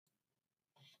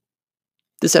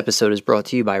This episode is brought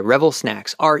to you by Revel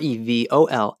Snacks,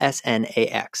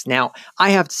 REVOLSNAX. Now, I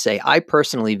have to say, I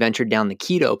personally ventured down the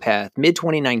keto path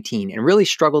mid-2019 and really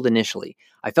struggled initially.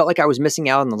 I felt like I was missing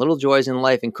out on the little joys in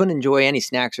life and couldn't enjoy any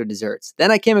snacks or desserts.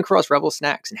 Then I came across Revel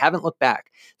Snacks and haven't looked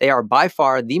back. They are by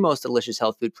far the most delicious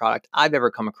health food product I've ever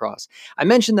come across. I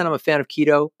mentioned that I'm a fan of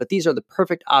keto, but these are the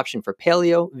perfect option for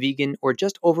paleo, vegan, or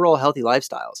just overall healthy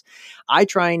lifestyles. I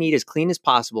try and eat as clean as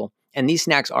possible, and these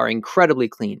snacks are incredibly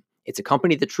clean. It's a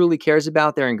company that truly cares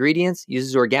about their ingredients,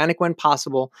 uses organic when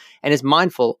possible, and is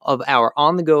mindful of our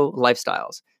on-the-go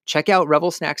lifestyles. Check out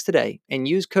Revel Snacks today and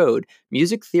use code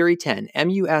MUSICTHEORY10,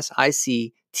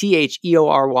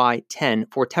 MUSICTHEORY 10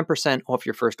 for 10% off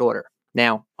your first order.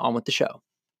 Now, on with the show.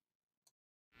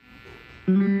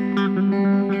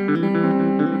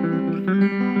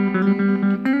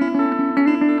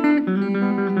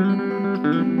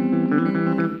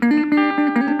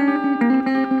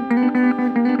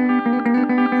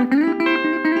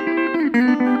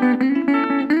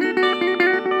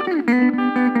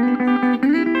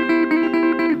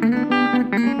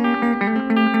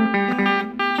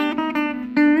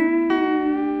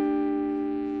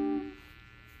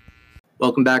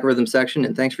 Welcome back, Rhythm Section,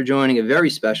 and thanks for joining a very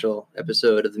special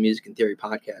episode of the Music and Theory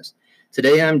podcast.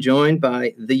 Today, I'm joined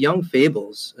by the Young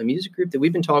Fables, a music group that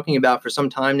we've been talking about for some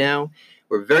time now.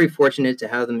 We're very fortunate to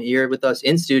have them here with us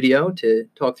in studio to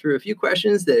talk through a few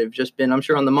questions that have just been, I'm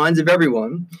sure, on the minds of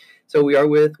everyone. So we are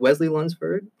with Wesley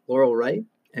Lunsford, Laurel Wright,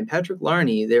 and Patrick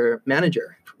Larney, their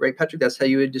manager. Right, Patrick? That's how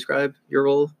you would describe your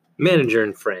role? Manager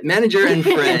and friend. Manager and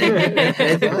friend.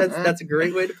 I think that's a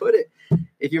great way to put it.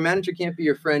 If your manager can't be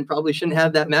your friend, probably shouldn't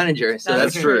have that manager. So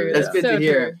that's true. That's good to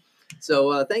hear.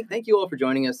 So thank you all for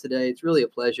joining us today. It's really a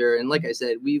pleasure. And like I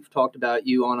said, we've talked about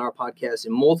you on our podcast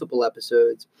in multiple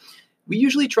episodes. We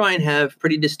usually try and have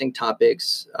pretty distinct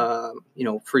topics.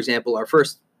 For example, our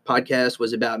first podcast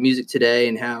was about music today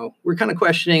and how we're kind of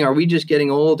questioning, are we just getting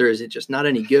old or is it just not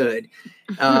any good?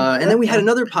 And then we had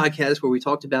another podcast where we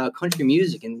talked about country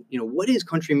music and, what is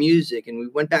country music? And we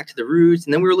went back to the roots,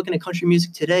 and then we were looking at country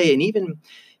music today. And even,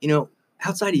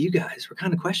 outside of you guys, we're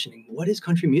kind of questioning, what is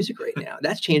country music right now?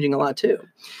 That's changing a lot too.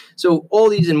 So all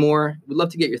these and more, we'd love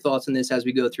to get your thoughts on this as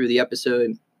we go through the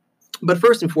episode. But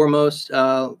first and foremost,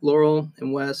 Laurel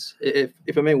and Wes, if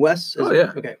I may, Wes?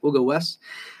 Okay, we'll go Wes.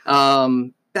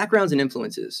 Backgrounds and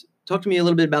influences. Talk to me a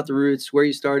little bit about the roots, where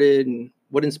you started, and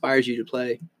what inspires you to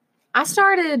play. I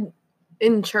started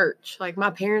in church. Like,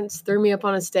 my parents threw me up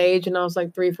on a stage and I was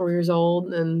like 3 or 4 years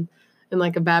old, and in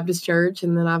like a Baptist church.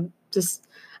 And then I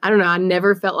don't know, I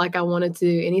never felt like I wanted to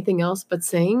do anything else but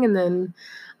sing. And then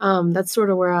that's sort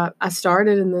of where I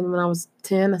started. And then when I was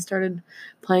 10, I started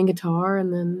playing guitar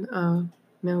and then,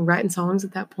 writing songs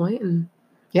at that point. And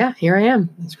yeah, here I am.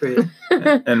 That's great.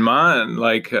 And mine,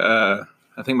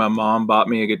 I think my mom bought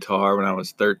me a guitar when I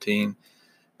was 13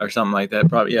 or something like that.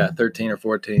 Probably, 13 or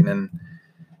 14.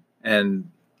 And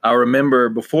I remember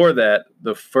before that,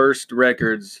 the first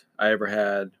records I ever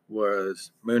had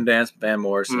was Moondance, Van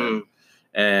Morrison,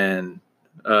 and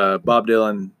Bob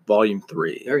Dylan, Volume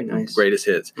 3. Very nice. Greatest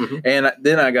Hits. Mm-hmm. And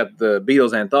then I got the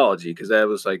Beatles anthology because that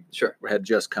was had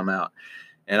just come out.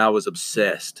 And I was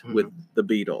obsessed with the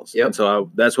Beatles. Yep. And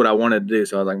so that's what I wanted to do.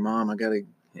 So I was like, Mom, I got to.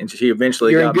 And she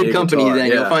eventually You're got in good me a company guitar. then.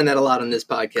 Yeah. You'll find that a lot on this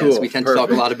podcast. Cool. We tend to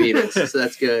talk a lot of Beatles, so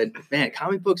that's good. Man,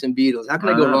 comic books and Beatles. How can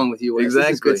I go wrong with you, Wes?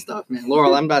 Exactly. This is good stuff, man.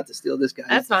 Laurel, I'm about to steal this guy.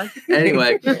 That's fine.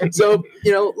 Anyway, so,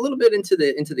 a little bit into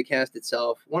the cast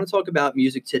itself. I want to talk about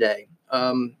music today.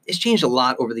 It's changed a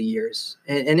lot over the years.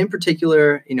 And in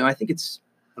particular, I think it's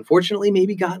unfortunately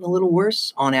maybe gotten a little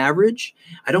worse on average.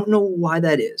 I don't know why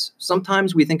that is.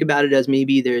 Sometimes we think about it as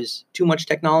maybe there's too much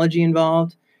technology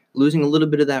involved, losing a little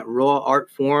bit of that raw art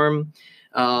form.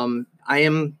 I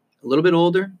am a little bit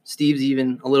older. Steve's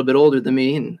even a little bit older than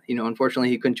me. And, unfortunately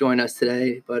he couldn't join us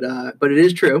today, but it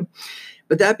is true.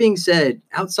 But that being said,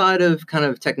 outside of kind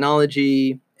of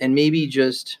technology and maybe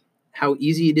just how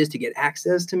easy it is to get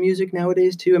access to music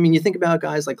nowadays too. I mean, you think about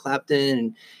guys like Clapton,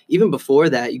 and even before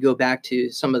that, you go back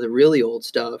to some of the really old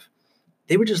stuff.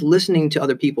 They were just listening to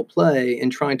other people play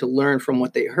and trying to learn from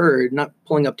what they heard, not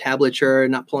pulling up tablature,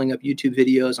 not pulling up YouTube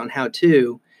videos on how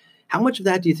to. How much of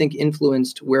that do you think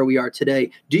influenced where we are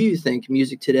today? Do you think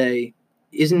music today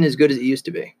isn't as good as it used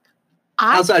to be?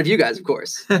 Outside of you guys, of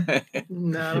course.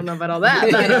 No, I don't know about all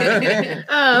that.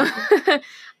 But,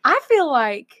 I feel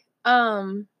like,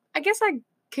 I guess I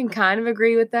can kind of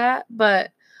agree with that.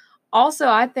 But also,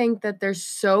 I think that there's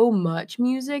so much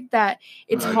music that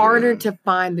it's harder to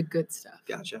find the good stuff.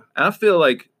 Gotcha. I feel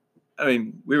like,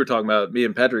 we were talking about, me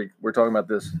and Patrick were talking about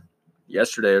this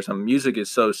yesterday or something. Music is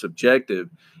so subjective.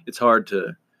 It's hard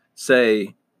to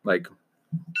say, like,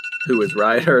 who was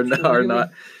right or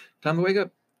not. Time to wake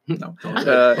up. No.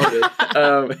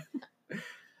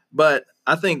 But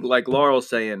I think, like Laurel's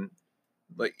saying,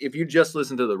 like if you just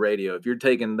listen to the radio, if you're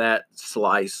taking that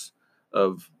slice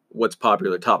of what's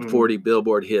popular, top 40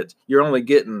 Billboard hits, you're only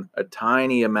getting a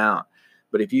tiny amount.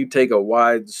 But if you take a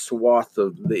wide swath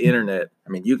of the internet, I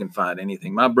mean, you can find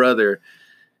anything. My brother,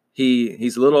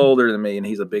 he's a little older than me, and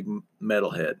he's a big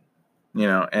metalhead,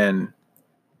 and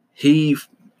he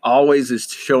always is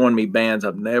showing me bands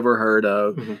I've never heard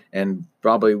of and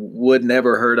probably would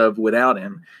never heard of without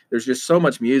him. There's just so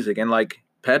much music, and like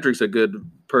Patrick's a good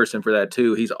person for that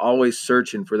too. He's always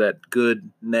searching for that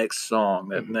good next song,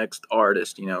 that next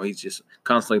artist. He's just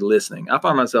constantly listening. I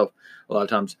find myself a lot of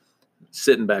times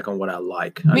sitting back on what I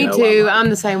like. Me too. I'm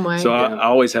the same way. So I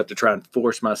always have to try and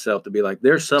force myself to be like,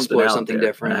 there's something Explore out something there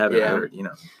different. I haven't heard.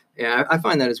 Yeah, I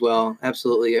find that as well.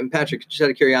 Absolutely. And Patrick, just out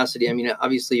of curiosity, I mean,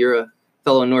 obviously you're a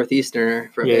fellow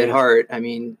Northeasterner at heart. I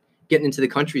mean, getting into the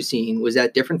country scene, was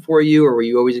that different for you, or were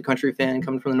you always a country fan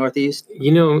coming from the Northeast?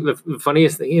 The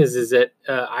funniest thing is that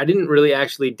I didn't really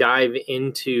actually dive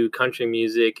into country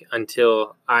music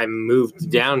until I moved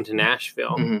down to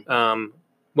Nashville.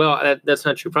 Well, that's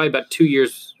not true. Probably about 2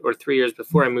 years or 3 years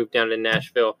before I moved down to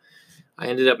Nashville, I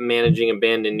ended up managing a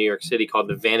band in New York City called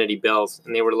the Vanity Bells,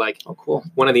 and they were like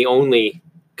one of the only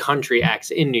country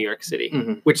acts in New York City,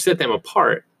 which set them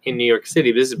apart in New York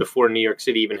City. This is before New York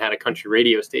City even had a country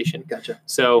radio station. Gotcha.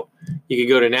 So you could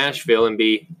go to Nashville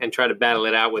and try to battle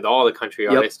it out with all the country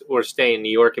artists, or stay in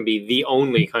New York and be the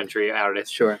only country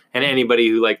artist. Sure. And anybody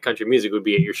who liked country music would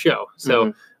be at your show.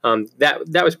 So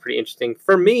that was pretty interesting.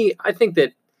 For me, I think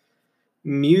that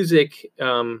music,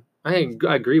 I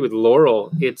agree with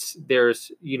Laurel.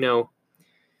 There's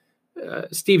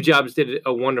Steve Jobs did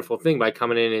a wonderful thing by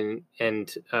coming in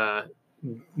and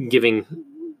giving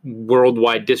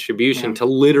worldwide distribution to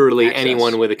literally access.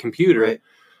 Anyone with a computer. Right.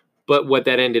 But what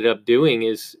that ended up doing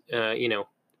is,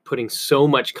 putting so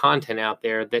much content out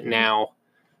there that now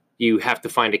you have to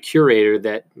find a curator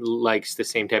that likes the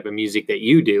same type of music that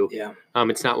you do. Yeah.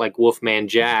 It's not like Wolfman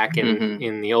Jack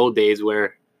in the old days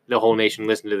where the whole nation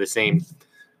listened to the same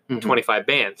 25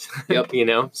 bands. Yep.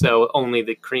 So only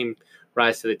the cream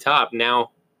rise to the top.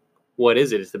 Now, what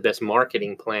is it? It's the best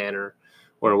marketing plan or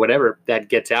whatever that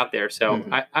gets out there. So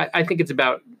I think it's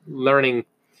about learning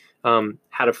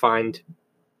how to find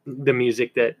the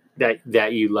music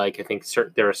that you like. I think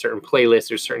there are certain playlists,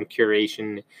 there's certain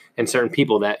curation, and certain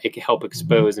people that it can help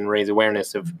expose and raise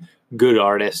awareness of good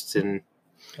artists. And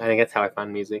I think that's how I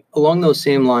find music. Along those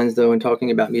same lines, though, in talking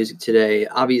about music today,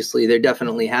 obviously there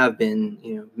definitely have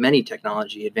been, many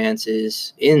technology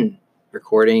advances in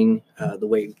recording, the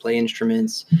way we play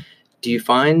instruments. Do you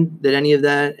find that any of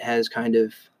that has kind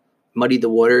of muddied the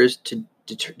waters to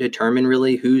determine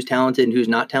really who's talented and who's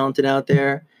not talented out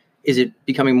there? Is it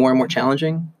becoming more and more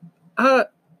challenging? I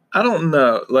don't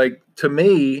know. Like, to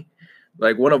me,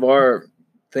 like one of our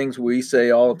things we say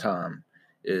all the time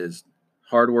is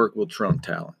hard work will trump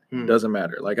talent. Doesn't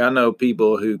matter. Like, I know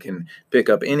people who can pick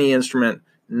up any instrument,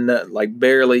 like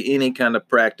barely any kind of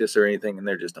practice or anything, and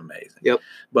they're just amazing. Yep.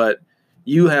 But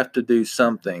you have to do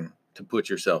something to put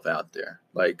yourself out there.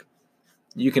 Like,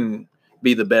 you can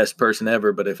be the best person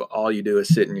ever, but if all you do is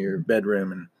sit in your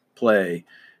bedroom and play,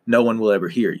 no one will ever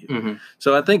hear you.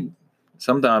 So I think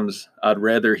sometimes I'd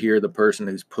rather hear the person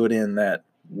who's put in that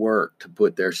work to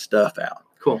put their stuff out.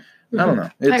 Cool. I don't know.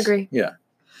 I agree. Yeah.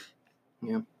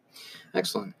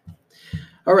 Excellent.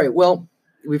 All right. Well,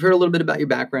 we've heard a little bit about your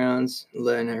backgrounds,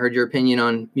 and I heard your opinion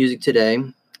on music today.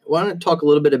 Why don't I talk a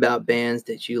little bit about bands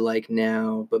that you like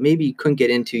now, but maybe you couldn't get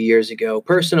into years ago?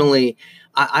 Personally,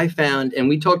 I found, and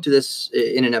we talked to this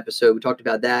in an episode, we talked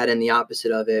about that and the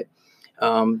opposite of it.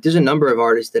 There's a number of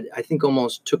artists that I think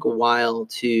almost took a while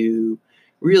to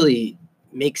really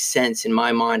make sense in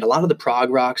my mind. A lot of the prog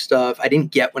rock stuff I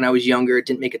didn't get when I was younger. It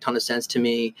didn't make a ton of sense to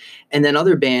me. And then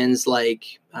other bands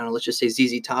like, I don't know, let's just say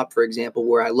ZZ Top, for example,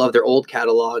 where I love their old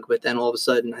catalog, but then all of a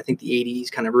sudden I think the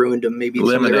 80s kind of ruined them, maybe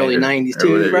some of the early 90s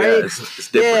too, right? Yeah,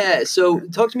 it's different. Yeah. So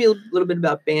talk to me a little bit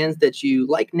about bands that you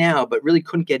like now, but really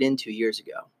couldn't get into years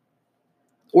ago.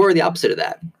 Or the opposite of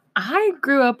that. I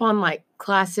grew up on like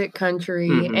classic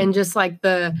country and just like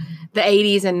the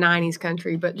 80s and 90s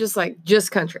country, but just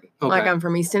country. Okay. Like, I'm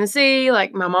from East Tennessee.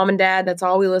 Like, my mom and dad, that's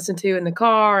all we listen to in the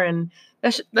car, and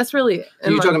that's really it.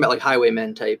 So you're talking about like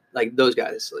Highwaymen type, like those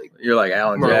guys, like You're like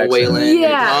Alan Merle Jackson. Whalen.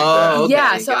 Yeah. Oh, okay.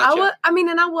 Yeah. So Gotcha.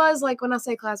 I was like, when I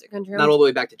say classic country, Not all the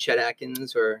way back to Chet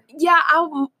Atkins or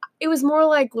it was more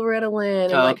like Loretta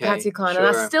Lynn and like Okay, Patsy Cline, and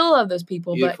I sure. still love those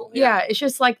people. Beautiful, But yeah. it's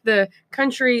just like the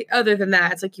country. Other than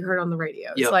that, it's like you heard on the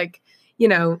radio. It's Yep. like,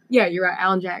 yeah, you're right,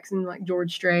 Alan Jackson, like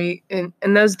George Strait and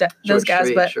those guys.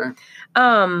 Strait, But sure.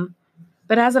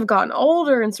 but as I've gotten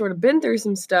older and sort of been through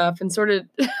some stuff and sort of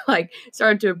like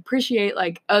started to appreciate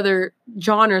like other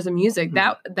genres of music,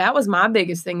 that was my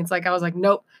biggest thing. It's like I was like,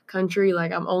 nope, country.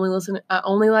 Like I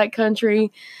only like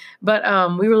country. But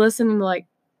we were listening to like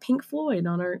Pink Floyd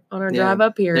on our drive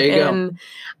up here, and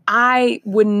I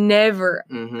would never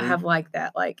have liked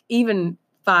that. Like even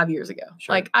 5 years ago.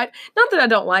 Sure. Like not that I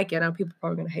don't like it. I know people are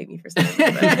probably gonna hate me for saying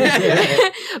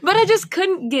that, but I just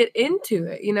couldn't get into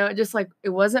it. It just like it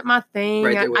wasn't my thing.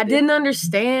 I didn't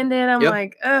understand it. I'm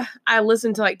like, I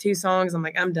listened to like 2 songs. I'm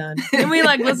like, I'm done. And we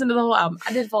like listened to the whole album.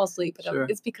 I did fall asleep, but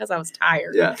it's because I was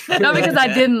tired. Yeah. Not because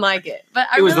I didn't like it. But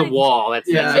it was the wall. That's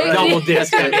double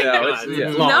distance.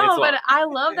 No, but I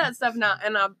love that stuff now,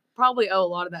 and I probably owe a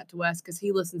lot of that to Wes because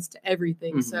he listens to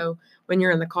everything. So when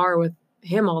you're in the car with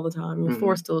him all the time, you're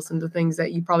forced to listen to things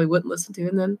that you probably wouldn't listen to,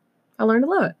 and then I learned to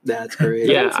love it. That's great.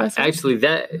 Yeah, actually,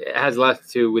 that has a lot to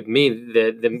do with me.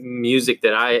 The music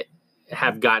that I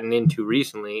have gotten into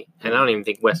recently, and I don't even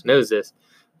think Wes knows this,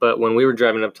 but when we were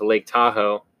driving up to Lake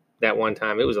Tahoe that one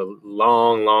time, it was a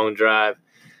long drive,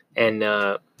 and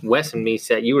Wes and me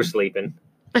said you were sleeping,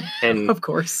 and of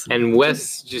course, and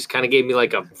Wes just kind of gave me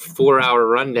like a 4-hour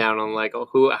rundown on like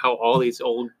how all these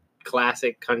old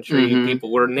classic country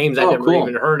people were names I never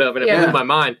even heard of, and it blew my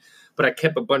mind. But I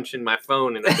kept a bunch in my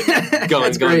phone, and I've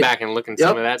been going back and looking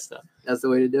some of that stuff. That's the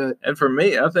way to do it. And for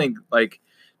me, I think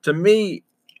to me,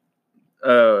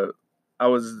 I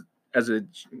was as a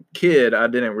kid, I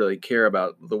didn't really care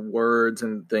about the words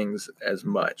and things as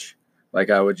much.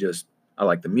 Like I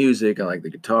like the music, I like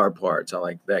the guitar parts, I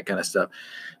like that kind of stuff.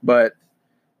 But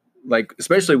like,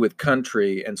 especially with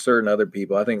country and certain other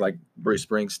people, I think like Bruce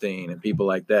Springsteen and people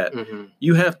like that,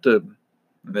 you have to,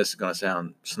 and this is going to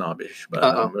sound snobbish, but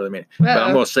I don't really mean it, but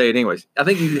I'm going to say it anyways. I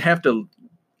think you have to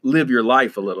live your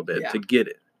life a little bit to get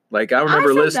it. Like I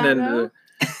remember listening to,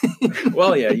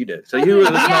 well, yeah, you did. So you were the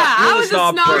snob. I was a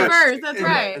snob first. That's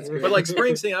right. But like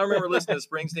Springsteen, I remember listening to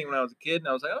Springsteen when I was a kid, and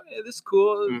I was like, oh yeah, this is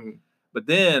cool. But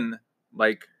then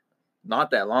like not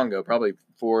that long ago, probably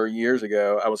 4 years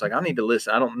ago, I was like, I need to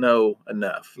listen. I don't know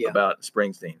enough about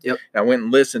Springsteen. And I went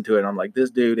and listened to it. And I'm like, this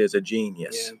dude is a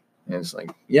genius. And it's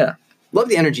like, love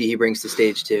the energy he brings to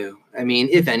stage too. I mean,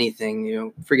 if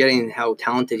anything, forgetting how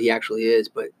talented he actually is,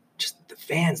 but just the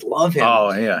fans love him.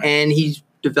 Oh yeah. And he's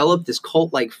developed this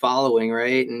cult-like following,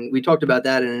 right? And we talked about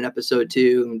that in an episode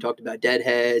too. And we talked about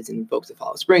Deadheads and folks that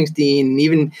follow Springsteen,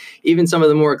 and even some of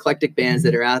the more eclectic bands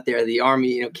that are out there, the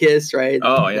Army, Kiss, right?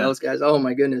 Oh yeah. Those guys. Oh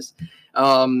my goodness.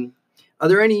 Are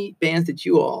there any bands that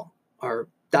you all are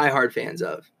diehard fans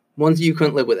of? Ones that you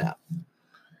couldn't live without?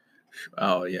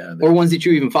 Oh yeah. Or ones that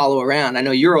you even follow around? I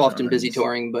know you're often busy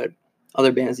touring, but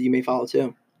other bands that you may follow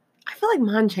too. I feel like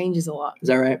mine changes a lot. Is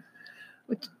that right?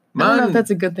 Which I don't know if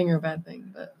that's a good thing or a bad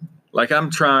thing, but like I've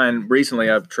tried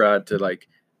to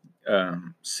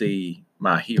see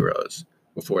my heroes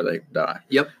before they die.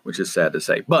 Yep. Which is sad to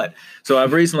say. But so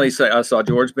I've recently I saw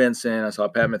George Benson, I saw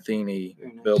Pat Metheny,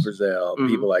 Bill Brazell,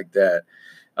 people like that.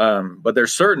 But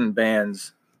there's certain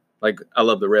bands, like I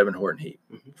love the Reverend Horton Heat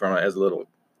from as a little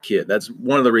kid. That's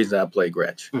one of the reasons I play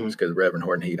Gretsch, is because of Reverend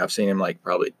Horton Heat. I've seen him like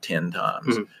probably 10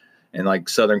 times. And like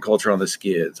Southern Culture on the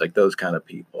Skids, like those kind of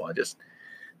people.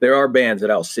 There are bands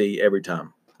that I'll see every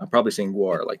time. I've probably seen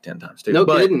Guar like 10 times too. No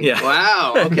kidding. Yeah.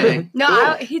 Wow. Okay.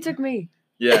 No, cool. He took me.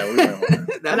 Yeah, we went on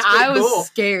that. That's I was cool.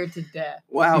 scared to death.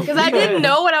 Wow. Because I didn't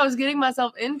know what I was getting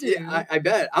myself into. Yeah, I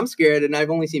bet. I'm scared, and I've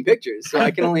only seen pictures, so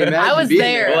I can only imagine. I was being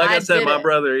there. Well, like I I said, did my it.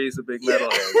 brother, he's a big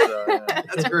metalhead. So, yeah.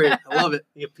 That's great. I love it.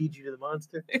 He'll feed you to the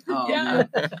monster. Oh, Yeah.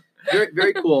 man. Very,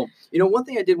 very cool. One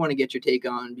thing I did want to get your take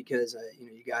on, because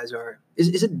you guys are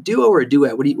is it a duo or a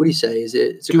duet? What do you say?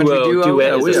 It's a country duo?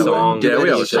 Duet is we a song. Yeah, we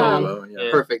Duet always is a say song. duo.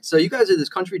 Yeah. Perfect. So you guys are this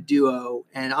country duo,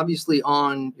 and obviously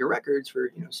on your records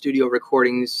for studio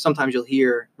recordings, sometimes you'll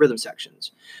hear rhythm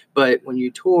sections, but when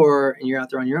you tour and you're out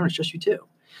there on your own, it's just you two.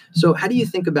 So how do you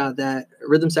think about that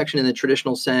rhythm section in the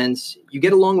traditional sense? You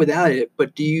get along without it,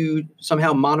 but do you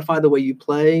somehow modify the way you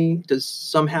play? Does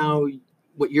somehow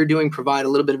what you're doing provide a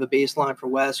little bit of a bass line for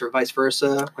Wes, or vice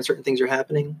versa when certain things are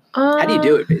happening? How do you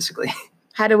do it, basically?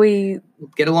 How do we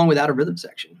Get along without a rhythm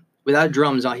section, without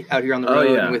drums out here on the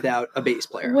road, and without a bass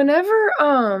player? Whenever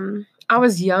I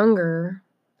was younger,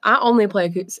 I only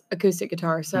play acoustic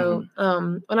guitar. So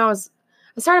when I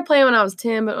started playing when I was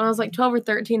 10, but when I was like 12 or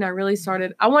 13, I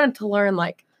wanted to learn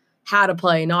like how to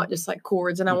play, not just like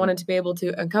chords. And I wanted to be able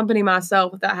to accompany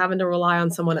myself without having to rely on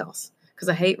someone else. because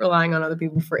I hate relying on other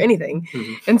people for anything.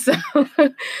 Mhm. And so,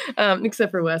 except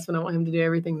for Wes when I want him to do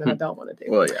everything that I don't want to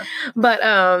do. Well, yeah. But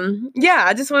yeah,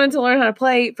 I just wanted to learn how to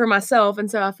play for myself. And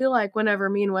so I feel like whenever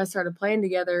me and Wes started playing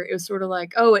together, it was sort of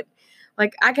like,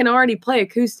 like I can already play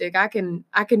acoustic. I can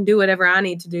do whatever I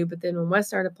need to do. But then when Wes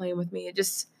started playing with me,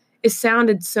 it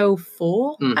sounded so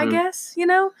full, I guess,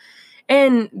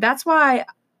 And that's why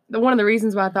one of the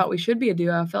reasons why I thought we should be a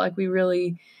duo. I felt like we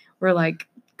really were like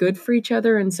good for each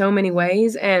other in so many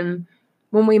ways. And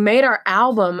when we made our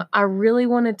album, I really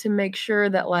wanted to make sure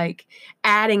that like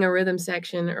adding a rhythm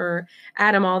section or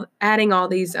adding all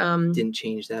these Didn't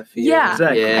change that feel. Yeah,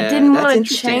 Exactly. I didn't that's want to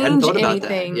interesting. I hadn't change thought about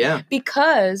that. anything. Yeah.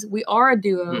 Because we are a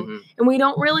duo Mhm. and we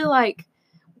don't really like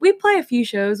we play a few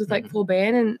shows with like full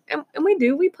band and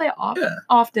we play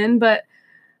often, but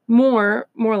more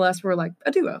or less we're like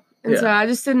a duo. And so I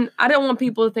don't want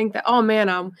people to think that, oh man,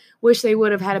 I wish they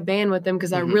would have had a band with them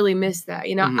because I really missed that.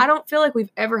 I don't feel like we've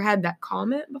ever had that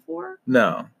comment before.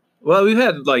 No. Well, we've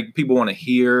had like people want to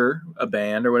hear a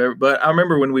band or whatever, but I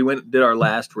remember when we did our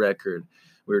last record,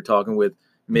 we were talking with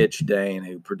Mitch Dane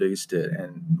who produced it,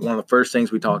 and one of the first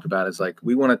things we talked about is like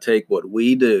we want to take what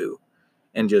we do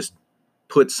and just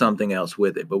put something else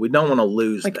with it, but we don't want to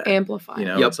lose like that. amplify.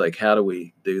 It's like, how do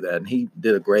we do that? And he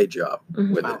did a great job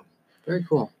with it. Very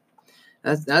cool.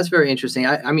 That's very interesting.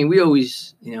 I mean, we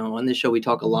always, on this show, we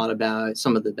talk a lot about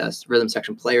some of the best rhythm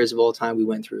section players of all time. We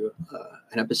went through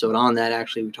an episode on that.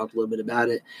 Actually, we talked a little bit about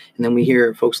it. And then we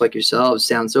hear folks like yourselves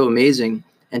sound so amazing.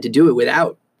 And to do it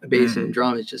without a bass and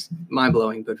drum is just mind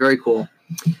blowing, but very cool.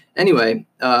 Anyway,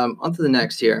 on to the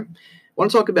next here. I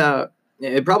want to talk about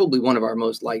probably one of our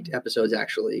most liked episodes,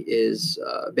 actually, is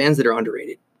bands that are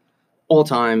underrated all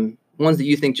time. Ones that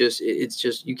you think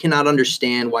you cannot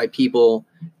understand why people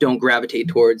don't gravitate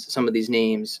towards some of these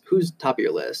names. Who's top of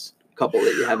your list? A couple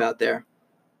that you have out there.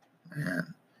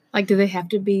 Man. Like, do they have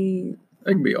to be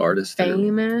They can be artists.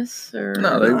 famous or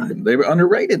No, they were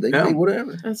underrated. They can be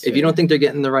whatever. If you don't think they're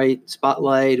getting the right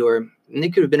spotlight, and they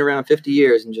could have been around 50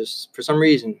 years and just for some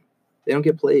reason they don't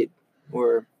get played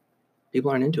or people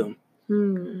aren't into them.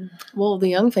 Well, the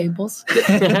Young Fables. I've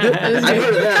heard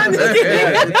of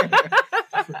that.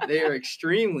 They are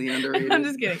extremely underrated. I'm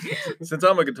just kidding. Since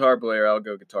I'm a guitar player, I'll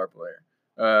go guitar player.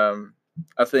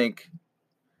 I think,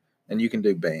 and you can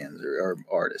do bands or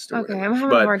artists or Okay, whatever. I'm having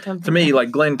but a hard time. to me, like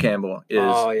Glenn Campbell is.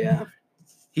 Oh yeah.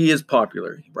 He is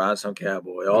popular. He rides on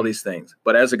Cowboy, all these things.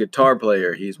 But as a guitar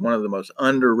player, he's one of the most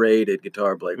underrated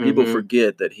guitar players. People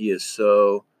forget that he is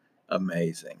so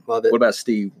amazing. Love it. What about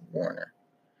Steve Wariner?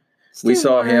 We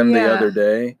saw him the other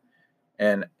day,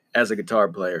 and as a guitar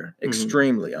player,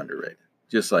 extremely underrated.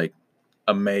 Just like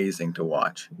amazing to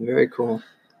watch. Very cool.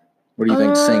 What do you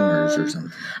think, singers or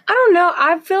something? I don't know.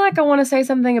 I feel like I want to say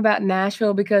something about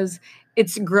Nashville because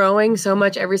it's growing so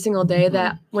much every single day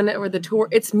that whenever the tour,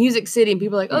 it's Music City and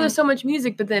people are like, oh, there's so much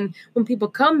music. But then when people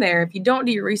come there, if you don't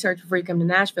do your research before you come to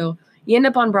Nashville, you end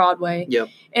up on Broadway. Yep.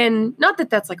 And not that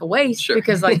that's like a waste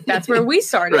because like that's where we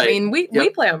started. Right. I mean, we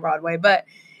play on Broadway, but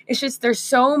it's just there's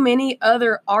so many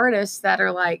other artists that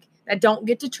are like, that don't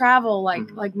get to travel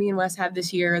like me and Wes have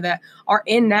this year that are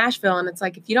in Nashville. And it's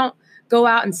like, if you don't go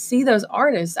out and see those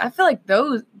artists, I feel like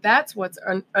that's what's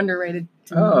underrated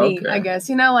to me, okay. I guess.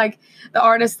 Like the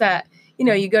artists that,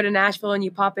 you go to Nashville and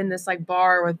you pop in this like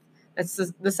bar with that's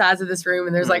the size of this room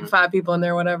and there's like 5 people in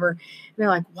there, whatever. And they're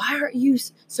like, why aren't you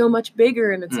so much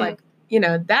bigger? And it's like,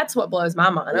 that's what blows my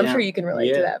mind. I'm sure you can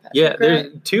relate to that, Patrick, Yeah, right? there's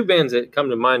 2 bands that come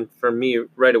to mind for me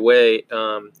right away.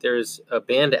 There's a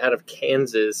band out of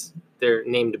Kansas. They're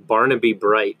named Barnaby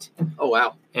Bright. Oh,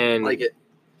 wow. And like it.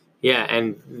 Yeah,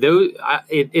 and those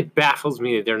it baffles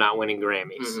me that they're not winning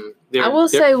Grammys. I will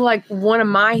say, like, one of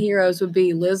my heroes would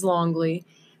be Liz Longley,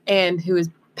 and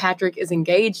Patrick is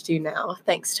engaged to now,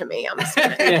 thanks to me. I'm just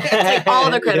gonna take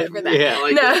all the credit for that.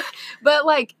 Yeah. But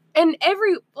and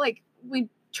we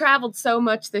traveled so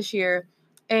much this year,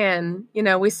 and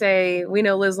we say we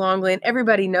know Liz Longley, and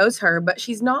everybody knows her, but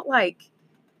she's not like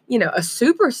a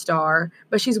superstar,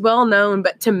 but she's well known.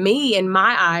 But to me, in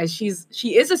my eyes, she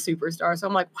is a superstar. So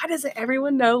I'm like, why doesn't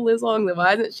everyone know Liz Longley?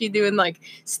 Why isn't she doing like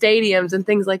stadiums and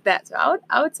things like that? So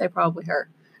I would say probably her.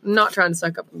 I'm not trying to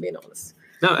suck up and being honest.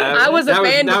 No, I was a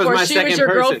fan before she was your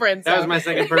girlfriend. That was my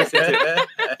second person.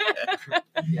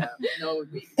 Yeah,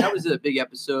 that was a big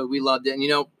episode. We loved it, and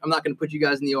I'm not going to put you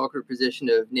guys in the awkward position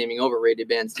of naming overrated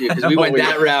bands too, because we went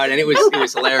that route, and it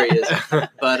was hilarious.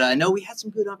 But no, we had some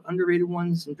good underrated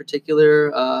ones in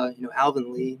particular.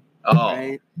 Alvin Lee,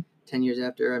 right? 10 years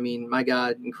after. I mean, my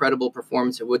God, incredible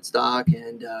performance at Woodstock,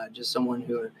 and just someone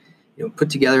who put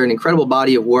together an incredible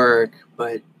body of work,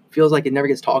 but feels like it never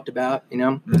gets talked about.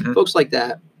 Folks like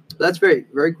that. That's very,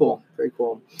 very cool. Very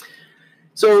cool.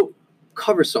 So,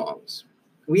 cover songs.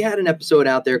 We had an episode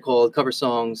out there called "Cover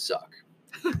Songs Suck,"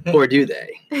 or do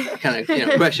they? Kind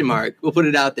of, question mark. We'll put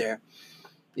it out there.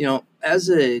 As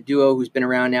a duo who's been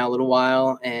around now a little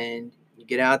while, and you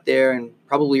get out there, and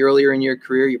probably earlier in your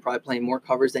career, you're probably playing more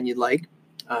covers than you'd like.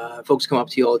 Folks come up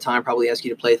to you all the time, probably ask you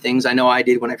to play things. I know I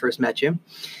did when I first met you.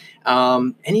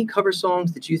 Any cover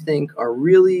songs that you think are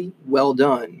really well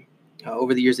done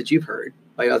over the years that you've heard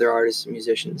by other artists and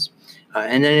musicians?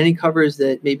 And then any covers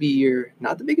that maybe you're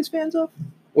not the biggest fans of,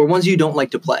 or ones you don't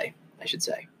like to play, I should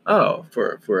say. Oh,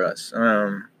 for us.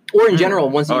 Or in general,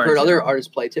 ones that you've heard other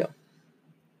artists play too.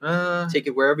 Take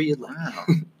it wherever you'd like. Wow.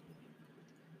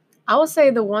 I would say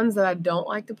the ones that I don't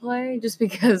like to play, just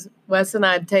because Wes and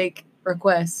I take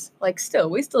requests. Like,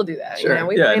 we still do that. Sure.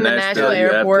 We play in the Nashville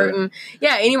airport, and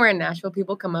anywhere in Nashville,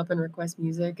 people come up and request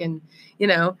music, and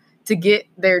to get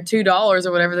their $2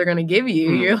 or whatever they're going to give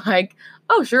you, you're like,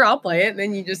 oh, sure, I'll play it. And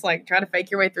then you just try to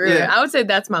fake your way through it. I would say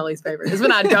that's my least favorite, is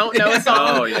when I don't know a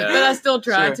song, but I still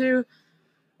try to.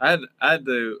 I had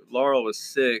to. Laurel was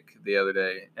sick the other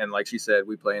day, and like she said,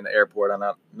 we play in the airport.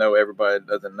 I know everybody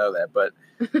doesn't know that, but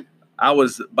I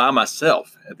was by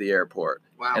myself at the airport.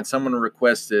 Wow. And someone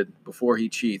requested "Before He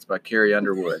Cheats" by Carrie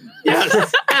Underwood.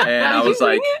 Yes. And I was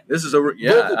like, "This is a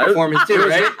vocal performance too,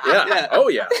 right?" Yeah. Oh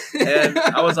yeah. And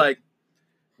I was like,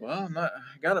 "Well, I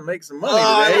got to make some money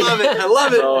today." I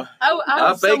love it. So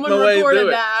I faked my way through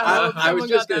it. I was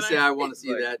just gonna say I want to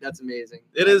see that. That's amazing.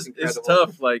 It's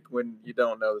tough. Like when you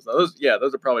don't know those.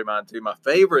 Those are probably mine too. My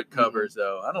favorite covers,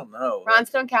 though, I don't know.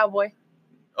 Rhinestone Cowboy.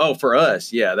 Oh, for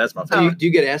us, that's my favorite. Do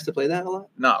you get asked to play that a lot?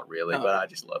 Not really, but I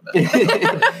just love that.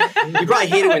 You probably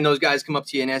hate it when those guys come up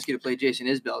to you and ask you to play Jason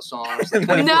Isbell songs.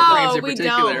 Like no, we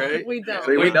don't. Right? We don't.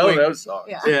 See, we know those songs.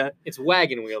 Yeah. It's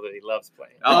Wagon Wheel that he loves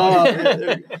playing. Oh,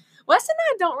 Wes and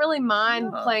I don't really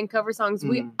mind playing cover songs.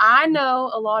 I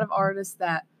know a lot of artists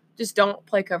that just don't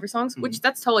play cover songs, which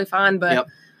that's totally fine. But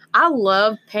I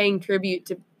love paying tribute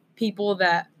to people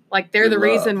that they're the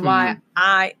reason why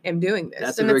I am doing this.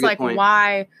 That's and a very it's good point.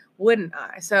 Why wouldn't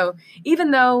I? So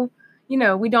even though,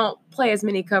 we don't play as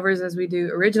many covers as we do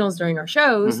originals during our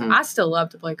shows, I still love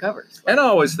to play covers. And I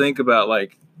always think about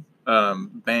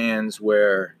bands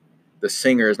where the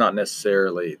singer is not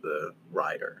necessarily the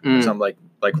writer. Something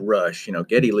like Rush,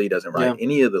 Geddy Lee doesn't write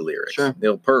any of the lyrics. Sure.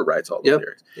 Neil Peart writes all the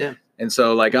lyrics. Yeah. And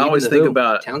so I always think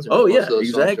about Townsend.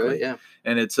 Exactly. Songs, right? Yeah.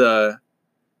 And it's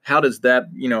how does that,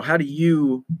 how do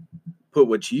you put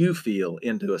what you feel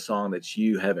into a song that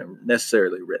you haven't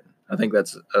necessarily written? I think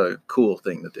that's a cool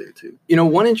thing to do too.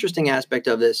 One interesting aspect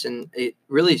of this, and it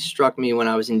really struck me when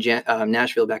I was in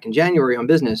Nashville back in January on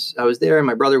business. I was there, and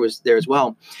my brother was there as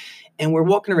well. And we're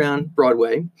walking around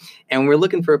Broadway, and we're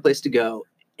looking for a place to go.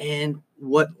 And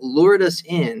what lured us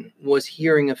in was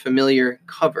hearing a familiar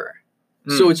cover.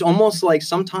 So it's almost like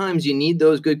sometimes you need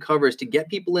those good covers to get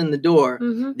people in the door.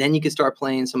 Then you can start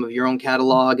playing some of your own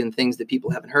catalog and things that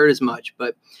people haven't heard as much.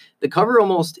 But the cover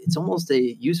it's almost a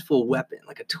useful weapon,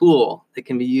 like a tool that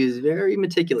can be used very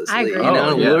meticulously. I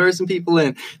agree. Lure some people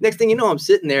in. Next thing you know, I'm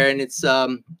sitting there and it's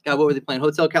God, what were they playing?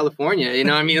 Hotel California.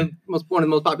 one of the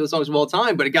most popular songs of all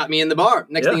time, but it got me in the bar.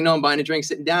 Next thing you know, I'm buying a drink,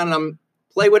 sitting down, and I'm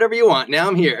play whatever you want. Now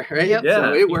I'm here, right? Yep. Yeah,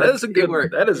 so it works.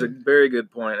 That is a very good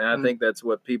point, and I think that's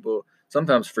what people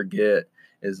sometimes forget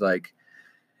is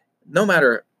no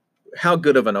matter how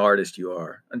good of an artist you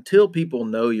are, until people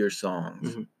know your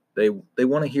songs, they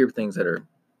want to hear things that are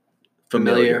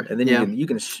familiar. And then you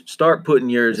can start putting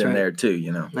yours in there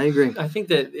too. I agree. I think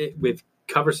that with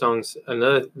cover songs,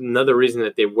 another reason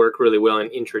that they work really well in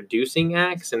introducing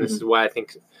acts, and this is why I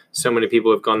think so many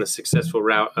people have gone the successful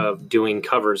route of doing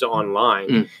covers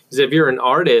online, is if you're an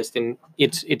artist and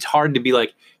it's hard to be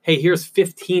like, hey, here's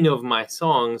 15 of my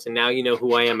songs, and now you know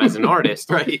who I am as an artist.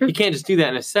 Right. You can't just do that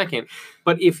in a second.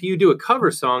 But if you do a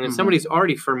cover song and somebody's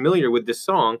already familiar with this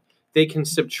song, they can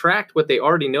subtract what they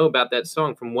already know about that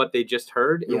song from what they just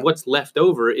heard, and what's left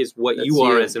over is what you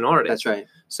are as an artist. That's right.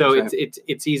 So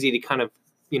it's easy to kind of,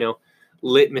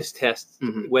 litmus test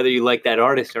whether you like that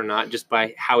artist or not just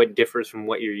by how it differs from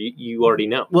what you already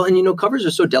know. Well, and covers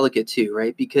are so delicate too,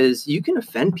 right? Because you can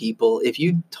offend people if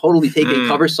you totally take a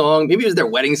cover song, maybe it was their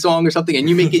wedding song or something, and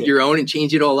you make it your own and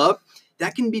change it all up.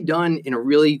 That can be done in a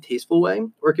really tasteful way,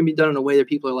 or it can be done in a way that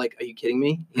people are like, are you kidding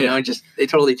me? They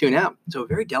totally tune out. So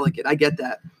very delicate. I get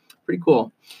that. Pretty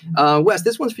cool. Wes,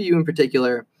 this one's for you in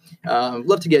particular.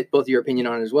 Love to get both of your opinion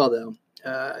on it as well, though.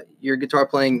 Your guitar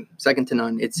playing, second to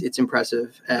none. It's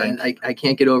impressive. And I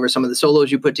can't get over some of the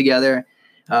solos you put together.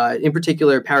 In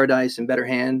particular, Paradise and Better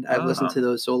Hand. I've listened to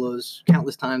those solos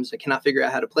countless times. I cannot figure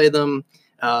out how to play them.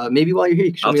 Maybe while you're here,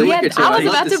 you can show me a Yeah, lick or two. I was I'd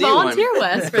love about to see one. volunteer,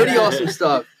 Wes. For Pretty that. awesome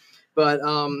stuff. But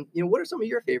what are some of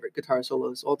your favorite guitar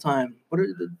solos all time? What are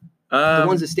the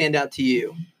ones that stand out to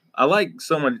you? I like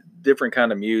so much different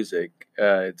kind of music.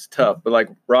 It's tough, but like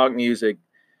rock music,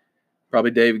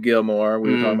 probably David Gilmour.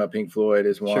 We were talking about Pink Floyd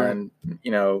is one.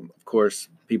 Sure. Of course,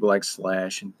 people like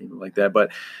Slash and people like that.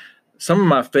 But some of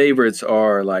my favorites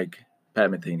are like Pat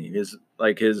Metheny.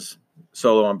 His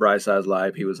solo on Bright Side's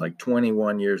Life. He was like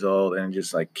 21 years old and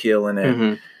just like killing it.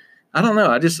 Mm-hmm. I don't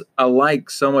know. I like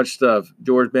so much stuff.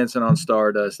 George Benson on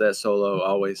Stardust, that solo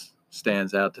always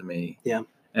stands out to me. Yeah.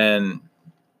 And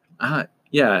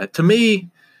to me,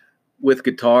 with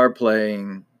guitar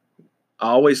playing, I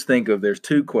always think of, there's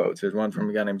two quotes. There's one from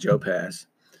a guy named Joe Pass,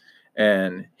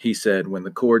 and he said, when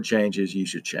the chord changes, you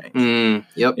should change.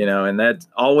 Yep. And that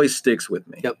always sticks with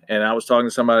me. Yep. And I was talking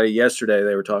to somebody yesterday,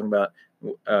 they were talking about,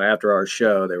 after our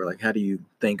show, they were like, how do you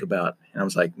think about, and I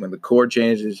was like, when the chord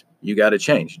changes, you got to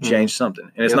change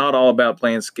something. And it's not all about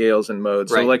playing scales and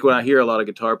modes. Right. So like when I hear a lot of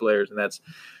guitar players and that's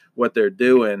what they're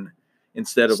doing,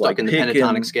 instead of stuck like in the picking,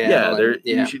 pentatonic scale.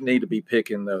 You should need to be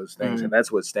picking those things. And that's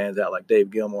what stands out. Like Dave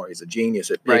Gilmour, he's a genius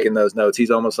at picking those notes.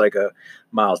 He's almost like a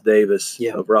Miles Davis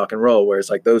of rock and roll, where it's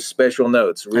like those special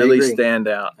notes really stand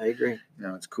out. I agree.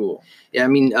 It's cool. Yeah, I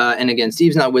mean, and again,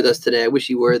 Steve's not with us today. I wish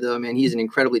he were, though. Man, he's an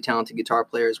incredibly talented guitar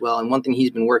player as well. And one thing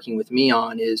he's been working with me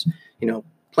on is,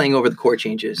 playing over the chord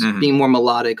changes, being more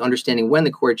melodic, understanding when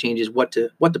the chord changes, what to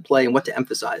play and what to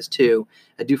emphasize too.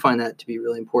 I do find that to be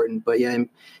really important. But yeah, in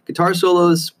guitar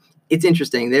solos, it's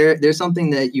interesting. There's something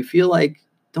that you feel like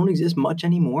don't exist much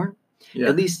anymore. Yeah.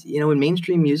 At least, in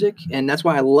mainstream music. And that's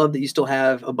why I love that you still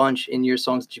have a bunch in your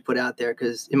songs that you put out there,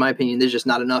 because in my opinion, there's just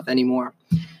not enough anymore.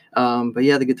 But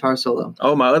yeah, the guitar solo.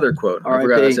 Oh, my other quote. I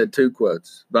forgot I said two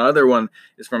quotes. My other one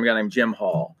is from a guy named Jim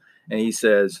Hall. And he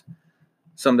says,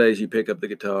 some days you pick up the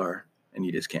guitar and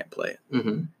you just can't play it.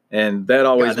 Mm-hmm. And that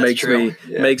always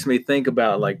makes me think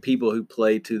about like people who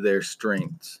play to their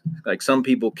strengths. Like some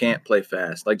people can't play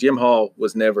fast. Like Jim Hall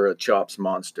was never a chops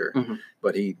monster,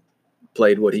 but he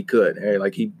played what he could.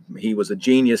 Like he was a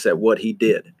genius at what he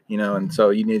did, and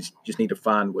so you just need to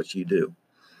find what you do.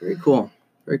 Very cool.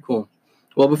 Very cool.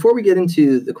 Well, before we get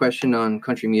into the question on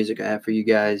country music I have for you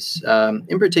guys,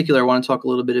 in particular, I want to talk a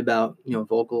little bit about,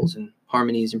 vocals and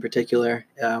harmonies in particular.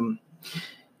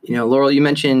 Laurel, you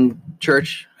mentioned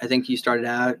church. I think you started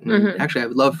out. And actually, I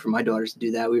would love for my daughters to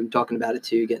do that. We've been talking about it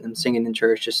too, getting them singing in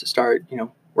church just to start,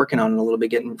 working on it a little bit,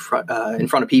 getting in front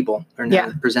of people, learn how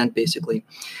to present basically.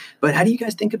 But how do you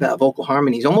guys think about vocal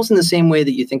harmonies? Almost in the same way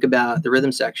that you think about the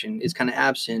rhythm section is kind of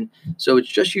absent. So it's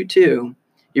just you two.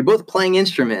 You're both playing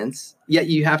instruments, yet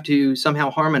you have to somehow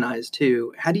harmonize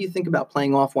too. How do you think about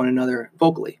playing off one another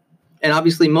vocally? And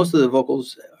obviously, most of the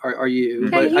vocals are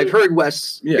you. But I've heard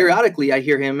Wes periodically. I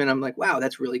hear him, and I'm like, wow,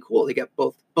 that's really cool. They got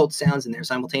both sounds in there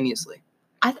simultaneously.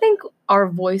 I think our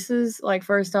voices, like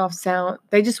first off,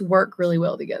 they just work really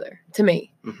well together to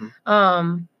me.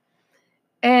 And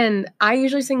I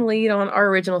usually sing lead on our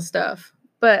original stuff.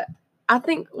 But I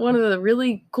think one of the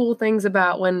really cool things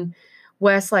about when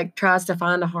Wes tries to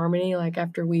find a harmony,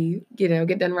 after we,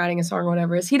 get done writing a song or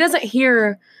whatever, is he doesn't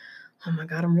hear, oh my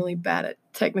God, I'm really bad at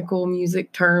technical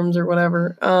music terms or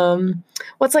whatever.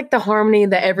 What's the harmony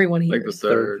that everyone hears? Like the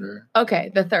third.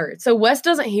 Okay, the third. So Wes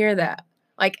doesn't hear that.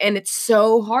 And it's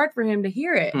so hard for him to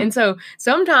hear it. And so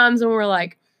sometimes when we're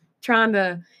trying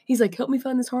to, he's like, help me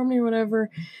find this harmony or whatever.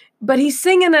 But he's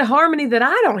singing a harmony that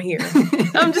I don't hear.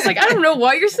 I'm just I don't know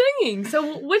what you're singing.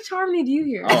 So which harmony do you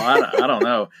hear? Oh, I don't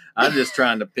know. I'm just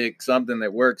trying to pick something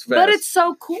that works fast. But it's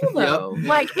so cool though.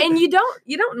 And you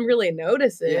don't really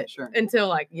notice it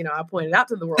until I point it out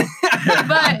to the world.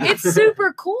 But it's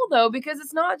super cool though, because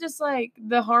it's not just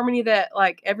the harmony that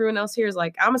everyone else hears.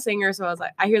 I'm a singer, so I was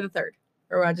I hear the third,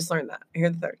 or I just learned that I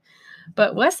hear the third.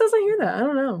 But Wes doesn't hear that. I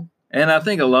don't know. And I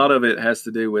think a lot of it has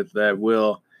to do with that.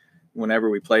 Whenever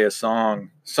we play a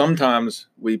song, sometimes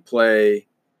we play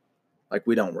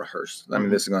we don't rehearse. I mean,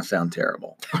 this is going to sound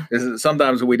terrible.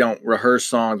 Sometimes we don't rehearse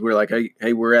songs. We're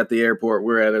hey, we're at the airport.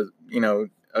 We're at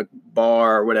a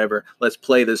bar or whatever. Let's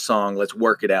play this song. Let's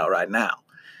work it out right now.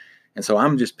 And so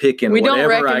I'm just picking whatever I can.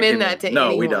 We don't recommend that to anyone.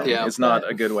 No, we don't. Yeah, it's not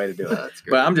a good way to do it. That's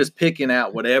great. But I'm just picking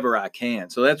out whatever I can.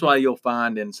 So that's why you'll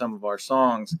find in some of our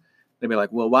songs, they'll be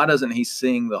like, well, why doesn't he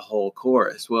sing the whole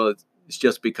chorus? Well, it's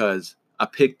just because I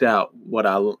picked out what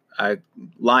I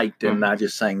liked and I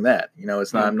just sang that.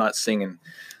 It's not. I'm not singing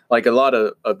a lot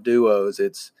of duos.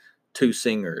 It's two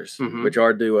singers, which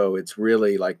our duo. It's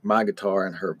really my guitar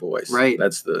and her voice. Right.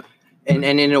 That's the. And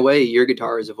in a way, your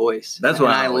guitar is a voice. That's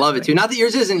what I love it too. Not that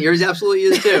yours isn't. Yours absolutely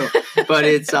is too. But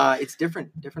it's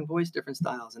different voice, different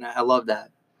styles, and I love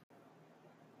that.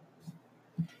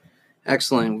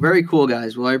 Excellent. Very cool,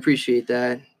 guys. Well, I appreciate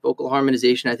that. Vocal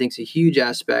harmonization, I think, is a huge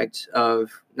aspect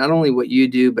of not only what you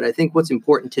do, but I think what's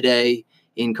important today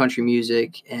in country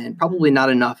music, and probably not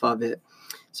enough of it.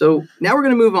 So now we're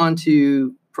going to move on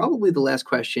to probably the last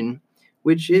question,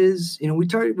 which is, we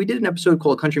did an episode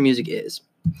called Country Music Is.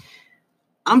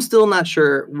 I'm still not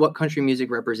sure what country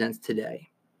music represents today.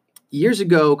 Years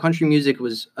ago, country music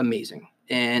was amazing.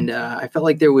 And I felt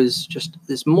like there was just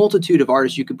this multitude of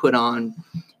artists you could put on,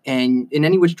 and in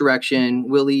any which direction,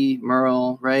 Willie,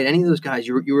 Merle, right? Any of those guys,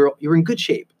 you were in good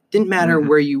shape. Didn't matter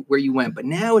where you went. But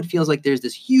now it feels like there's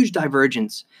this huge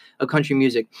divergence of country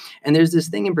music. And there's this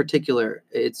thing in particular.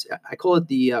 I call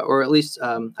it or at least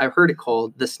I've heard it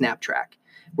called the snap track,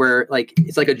 where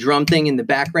it's like a drum thing in the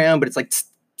background, but it's like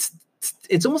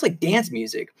it's almost like dance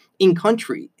music in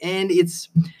country. And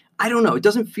I don't know, it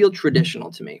doesn't feel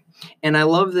traditional to me. And I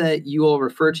love that you all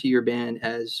refer to your band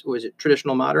as, was it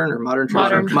traditional modern or modern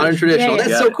traditional? Modern traditional. Yeah,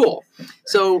 That's so cool.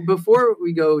 So before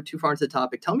we go too far into the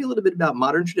topic, tell me a little bit about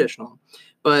modern traditional,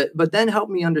 but then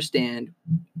help me understand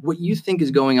what you think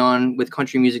is going on with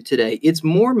country music today. It's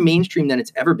more mainstream than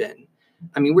it's ever been.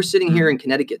 I mean, we're sitting here in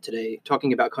Connecticut today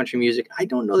talking about country music. I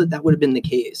don't know that would have been the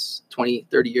case 20,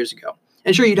 30 years ago.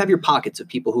 And sure, you'd have your pockets of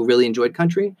people who really enjoyed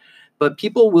country, but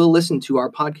people will listen to our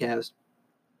podcast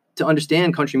to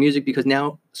understand country music because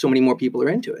now so many more people are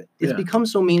into it. It's become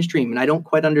so mainstream, and I don't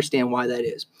quite understand why that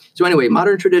is. So anyway,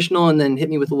 modern traditional, and then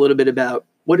hit me with a little bit about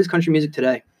what is country music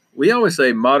today? We always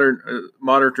say modern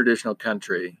traditional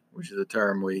country, which is a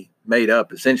term we made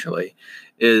up essentially,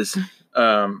 is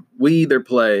we either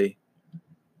play,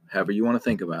 however you want to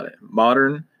think about it,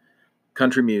 modern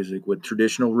country music with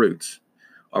traditional roots,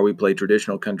 or we play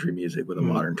traditional country music with a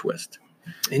modern twist.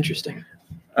 Interesting.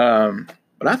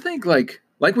 But I think like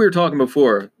we were talking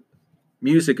before,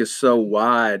 music is so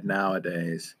wide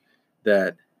nowadays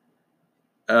that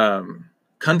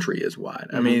country is wide.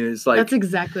 I mean, it's like that's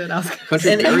exactly what I was going to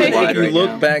say. And if you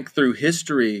look back through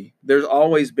history, there's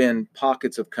always been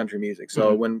pockets of country music.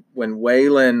 So when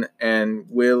Waylon and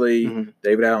Willie,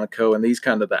 David Allan Coe, and these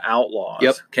kind of the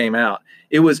Outlaws came out,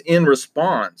 it was in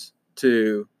response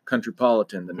to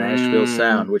Countrypolitan, the Nashville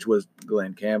sound, which was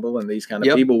Glenn Campbell and these kind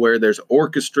of people, where there's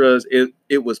orchestras.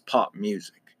 It was pop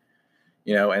music,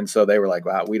 and so they were like,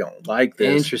 wow, we don't like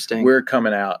this. Interesting. We're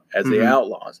coming out as the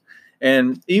Outlaws.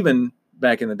 And even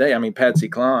back in the day, I mean, Patsy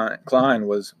Cline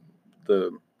was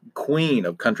the queen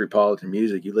of Countrypolitan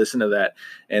music. You listen to that,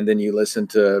 and then you listen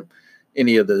to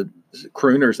any of the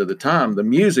crooners of the time. The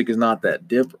music is not that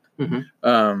different.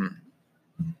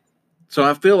 So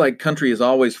I feel like country has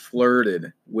always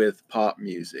flirted with pop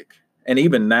music. And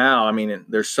even now, I mean,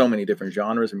 there's so many different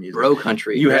genres of music. Bro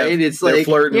country, right? It's they're like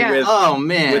flirting with,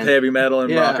 with heavy metal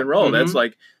and rock and roll. That's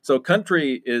like, so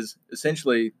country is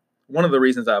essentially, one of the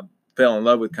reasons I fell in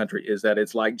love with country is that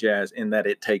it's like jazz in that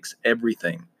it takes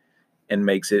everything and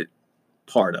makes it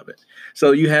part of it.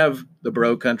 So you have the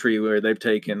bro country where they've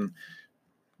taken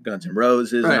Guns N'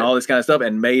 Roses and all this kind of stuff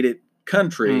and made it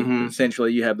country.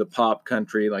 Essentially, you have the pop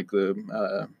country like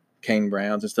the Kane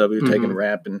Browns and stuff who are taking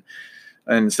rap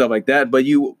and stuff like that. But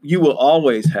you will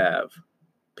always have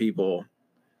people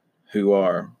who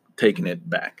are taking it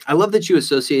back. I love that you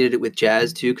associated it with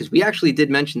jazz too, because we actually did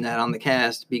mention that on the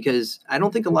cast, because I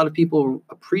don't think a lot of people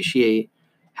appreciate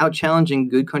how challenging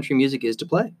good country music is to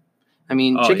play. I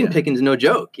mean, chicken picking is no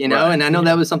joke, and I know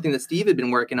that was something that Steve had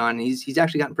been working on, and he's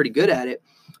actually gotten pretty good at it.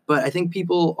 But I think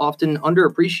people often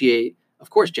underappreciate, of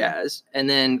course, jazz and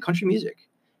then country music.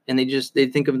 And they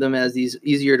think of them as these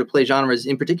easier to play genres,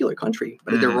 in particular country,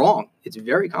 but they're wrong. It's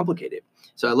very complicated.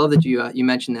 So I love that you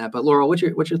mentioned that. But Laurel, what's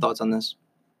your thoughts on this?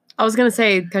 I was gonna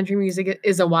say country music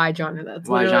is a wide genre. That's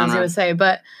what I was gonna say.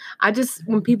 But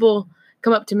when people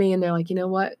come up to me and they're like,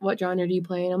 what genre do you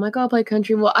play? And I'm like, oh, I play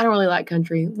country. Well, I don't really like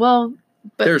country. Well,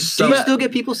 but do you still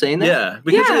get people saying that? Yeah,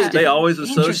 because they always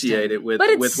associate it with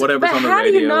whatever's on the radio. But how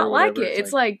do you not like it?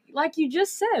 It's like you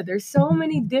just said, there's so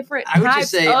many different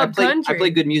types of country. I play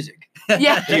good music.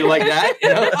 Yeah. Do you like that?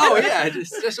 Oh yeah,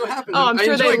 just so happens. Oh, I'm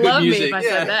sure they love me if I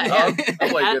said that. I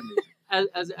play good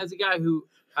music. As a guy who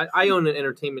I own an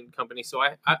entertainment company, so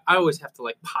I always have to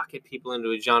like pocket people into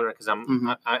a genre because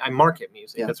I market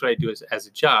music. Yeah. That's what I do as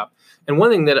a job. And one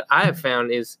thing that I have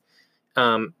found is,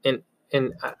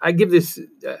 and I give this,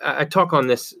 I talk on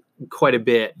this quite a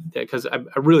bit because I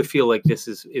really feel like this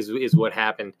is what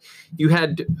happened. You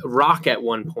had rock at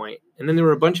one point, and then there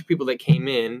were a bunch of people that came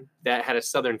in that had a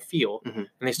Southern feel, and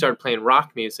they started playing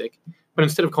rock music. But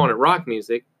instead of calling it rock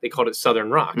music, they called it Southern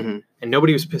rock, and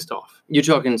nobody was pissed off. You're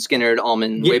talking Skinner,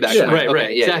 Allman, way back.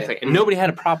 Right, exactly. And nobody had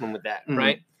a problem with that,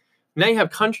 right? Now you have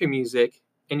country music,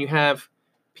 and you have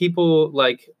people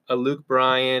like a Luke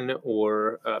Bryan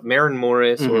or Maren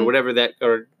Morris or whatever that,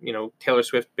 or Taylor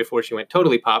Swift before she went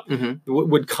totally pop,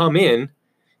 would come in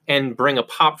and bring a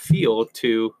pop feel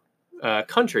to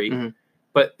country,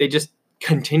 but they just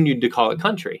continued to call it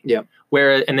country. Yeah.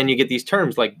 And then you get these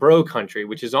terms like bro country,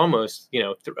 which is almost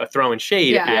throwing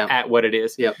shade at what it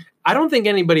is. Yeah. I don't think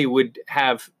anybody would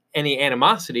have any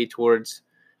animosity towards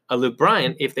a Luke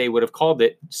Bryan if they would have called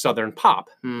it Southern pop,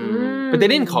 but they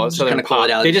didn't call it Southern pop.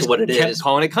 They just kept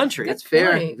calling it country. That's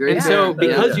fair. Right. Very And fair. so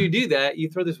because you do that, you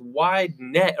throw this wide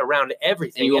net around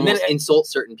everything. And you almost insult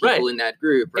certain people in that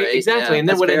group, right? Exactly. Yeah, and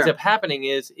then what ends fair. up happening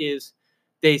is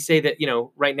they say that,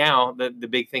 right now the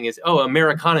big thing is,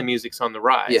 Americana music's on the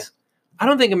rise. Yeah. I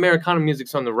don't think Americana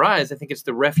music's on the rise. I think it's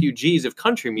the refugees of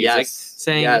country music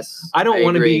saying, I don't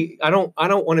want to be, I don't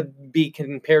want to be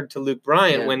compared to Luke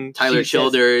Bryan when Tyler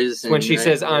Childers, when she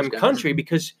says I'm country,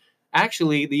 because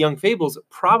actually the Young Fables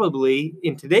probably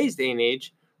in today's day and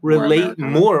age relate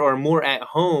more at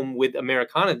home with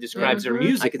Americana, describes their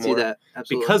music. I can see that.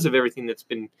 Absolutely. Because of everything that's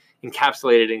been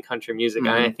encapsulated in country music.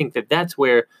 And I think that that's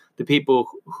where the people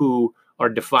who are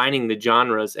defining the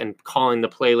genres and calling the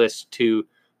playlist to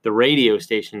the radio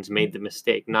stations made the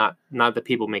mistake, not the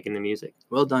people making the music.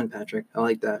 Well done, Patrick. I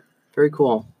like that. Very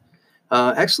cool.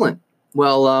 Excellent.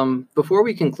 Well, before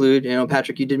we conclude,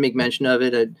 Patrick, you did make mention of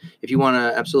it. If you want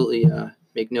to absolutely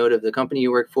make note of the company you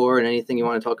work for and anything you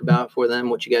want to talk about for them,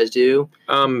 what you guys do.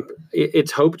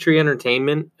 It's Hope Tree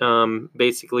Entertainment.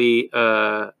 Basically,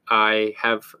 I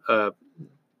have a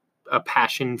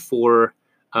passion for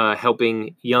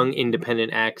helping young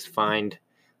independent acts find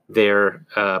their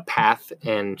path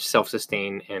and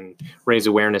self-sustain and raise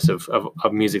awareness of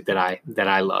music that I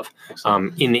love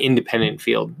in the independent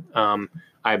field.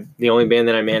 The only band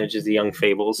that I manage is the Young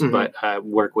Fables, but I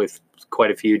work with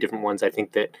quite a few different ones. I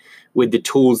think that with the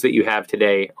tools that you have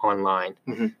today online,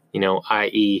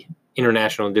 i.e.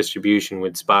 international distribution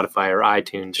with Spotify or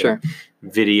iTunes, or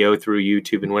video through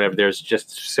YouTube and whatever, there's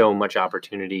just so much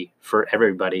opportunity for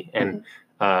everybody. And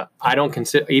I don't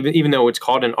consider, even though it's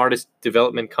called an artist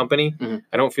development company,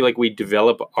 I don't feel like we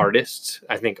develop artists.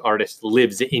 I think artist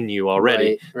lives in you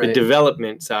already. Right. The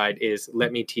development side is,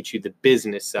 let me teach you the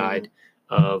business side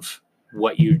of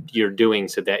what you're doing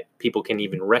so that people can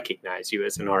even recognize you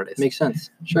as an artist. Makes sense.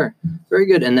 Sure. Very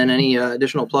good. And then any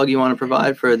additional plug you want to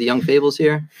provide for the Young Fables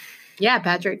here? Yeah,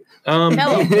 Patrick.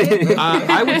 Hello.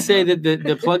 I would say that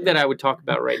the plug that I would talk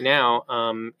about right now,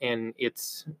 and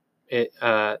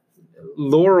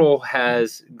Laurel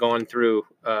has gone through,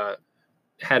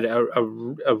 had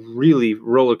a really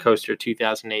roller coaster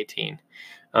 2018,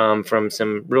 from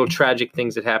some real tragic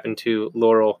things that happened to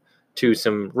Laurel to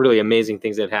some really amazing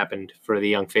things that happened for the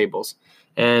Young Fables.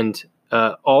 And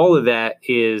all of that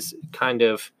is kind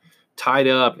of tied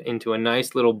up into a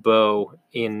nice little bow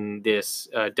in this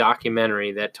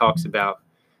documentary that talks about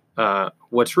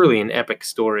what's really an epic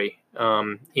story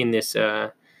in this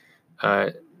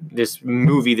this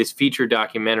movie, this feature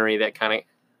documentary that kind of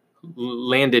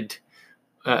landed,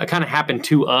 kind of happened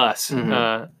to us,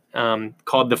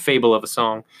 called The Fable of a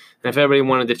Song. And if everybody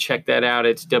wanted to check that out,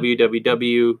 it's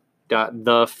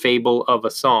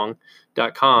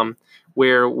www.thefableofasong.com,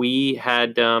 where we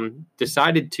had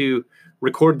decided to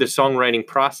record the songwriting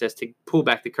process to pull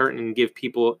back the curtain and give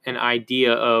people an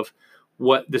idea of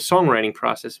what the songwriting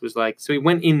process was like. So we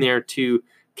went in there to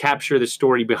capture the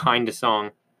story behind the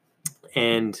song.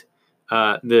 And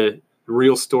the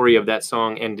real story of that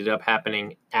song ended up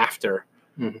happening after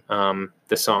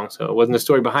the song. So it wasn't the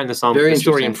story behind the song, but the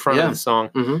story in front of the song.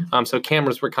 So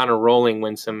cameras were kind of rolling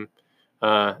when some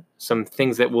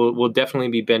things that will definitely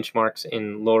be benchmarks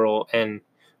in Laurel and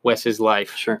Wes's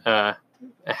life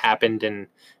happened. And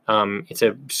it's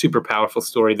a super powerful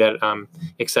story that I'm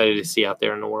excited to see out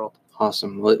there in the world.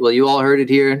 Awesome. Well, you all heard it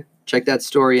here. Check that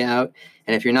story out.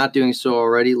 And if you're not doing so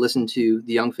already, listen to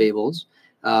The Young Fables.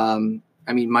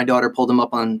 My daughter pulled them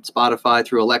up on Spotify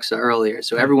through Alexa earlier,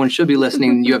 so everyone should be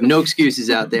listening. You have no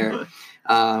excuses out there.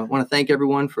 I want to thank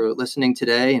everyone for listening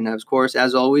today. And of course,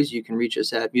 as always, you can reach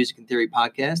us at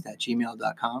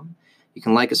musicandtheorypodcast@gmail.com. You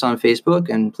can like us on Facebook,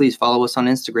 and please follow us on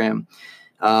Instagram.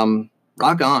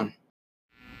 Rock on.